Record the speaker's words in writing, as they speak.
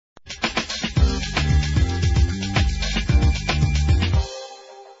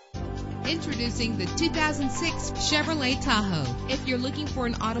Introducing the 2006 Chevrolet Tahoe. If you're looking for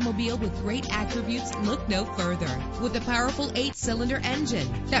an automobile with great attributes, look no further. With a powerful 8-cylinder engine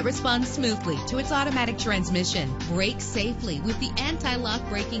that responds smoothly to its automatic transmission, brakes safely with the anti-lock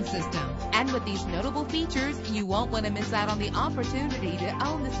braking system. And with these notable features, you won't want to miss out on the opportunity to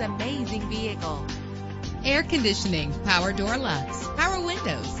own this amazing vehicle. Air conditioning, power door locks, power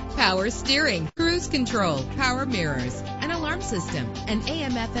windows, power steering, cruise control, power mirrors, an alarm system, an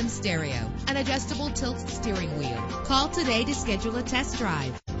AM/FM stereo, an adjustable tilt steering wheel. Call today to schedule a test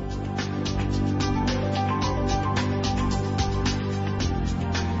drive.